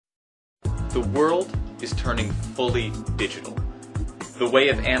The world is turning fully digital. The way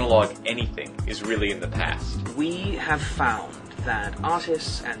of analog anything is really in the past. We have found that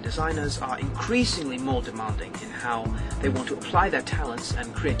artists and designers are increasingly more demanding in how they want to apply their talents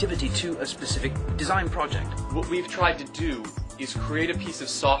and creativity to a specific design project. What we've tried to do is create a piece of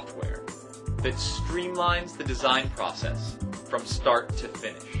software that streamlines the design process from start to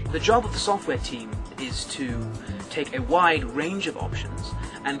finish. The job of the software team is to take a wide range of options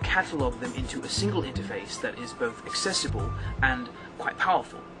and catalog them into a single interface that is both accessible and quite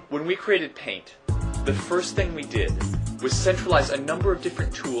powerful. When we created Paint, the first thing we did was centralize a number of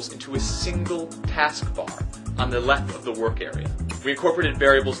different tools into a single taskbar on the left of the work area. We incorporated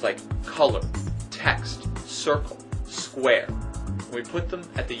variables like color, text, circle, square, and we put them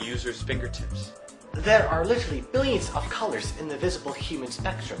at the user's fingertips. There are literally billions of colors in the visible human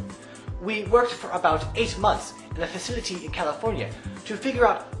spectrum. We worked for about 8 months in a facility in California to figure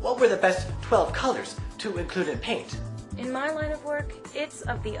out what were the best 12 colors to include in Paint. In my line of work, it's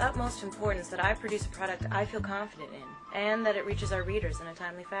of the utmost importance that I produce a product I feel confident in, and that it reaches our readers in a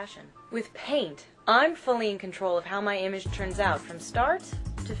timely fashion. With Paint, I'm fully in control of how my image turns out from start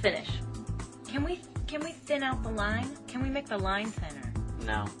to finish. Can we thin out the line? Can we make the line thinner?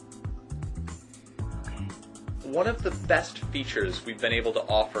 No. Okay. One of the best features we've been able to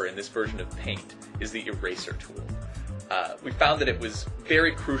offer in this version of Paint is the eraser tool. We found that it was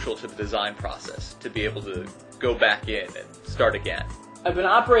very crucial to the design process to be able to go back in and start again. I've been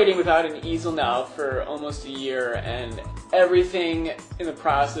operating without an easel now for almost a year, and everything in the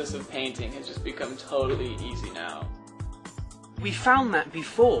process of painting has just become totally easy now. We found that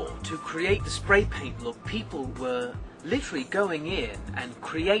before, to create the spray paint look, people were literally going in and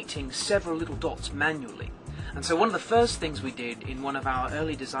creating several little dots manually. And so one of the first things we did in one of our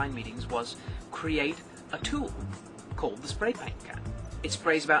early design meetings was create a tool called the spray paint can. It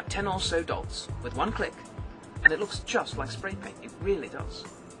sprays about 10 or so dots with one click, and it looks just like spray paint. It really does.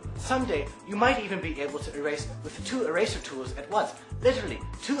 Someday, you might even be able to erase with 2 eraser tools at once. Literally,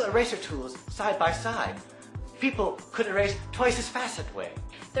 2 eraser tools side by side. People could erase twice as fast that way.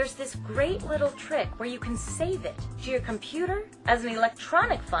 There's this great little trick where you can save it to your computer as an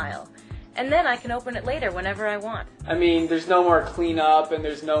electronic file, and then I can open it later whenever I want. I mean, there's no more cleanup, and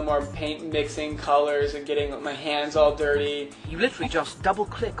there's no more paint mixing colors and getting my hands all dirty. You literally just double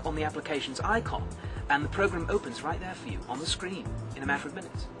click on the application's icon, and the program opens right there for you on the screen in a matter of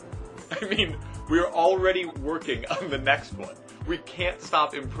minutes. I mean, we're already working on the next one. We can't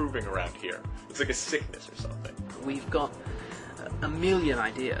stop improving around here. It's like a sickness or something. We've got a million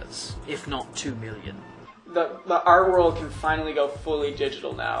ideas, if not 2 million. The art world can finally go fully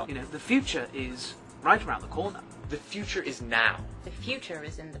digital now. You know, the future is right around the corner. The future is now. The future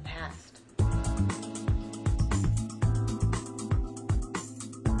is in the past.